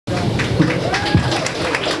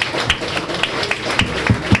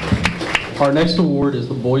Our next award is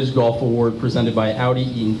the Boys Golf Award presented by Audi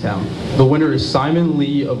Eatontown. The winner is Simon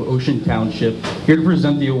Lee of Ocean Township. Here to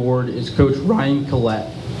present the award is Coach Ryan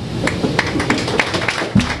Collette.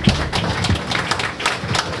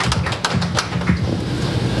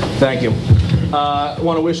 Thank you. I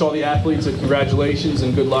want to wish all the athletes a congratulations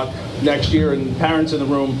and good luck next year. And parents in the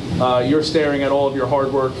room, you're staring at all of your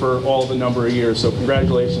hard work for all of the number of years. So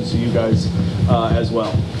congratulations to you guys as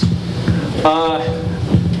well.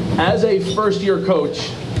 As a first-year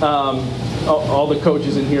coach, all the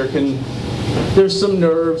coaches in here there's some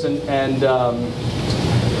nerves and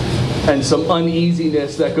some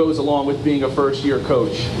uneasiness that goes along with being a first-year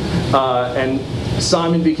coach. And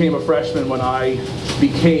Simon became a freshman when I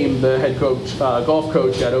became the head coach, golf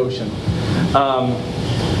coach at Ocean.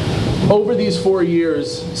 Over these 4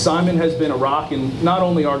 years, Simon has been a rock in not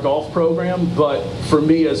only our golf program, but for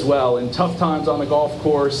me as well, in tough times on the golf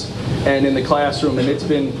course and in the classroom. And it's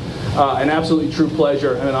been an absolutely true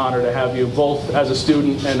pleasure and an honor to have you both as a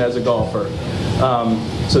student and as a golfer.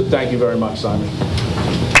 So thank you very much, Simon.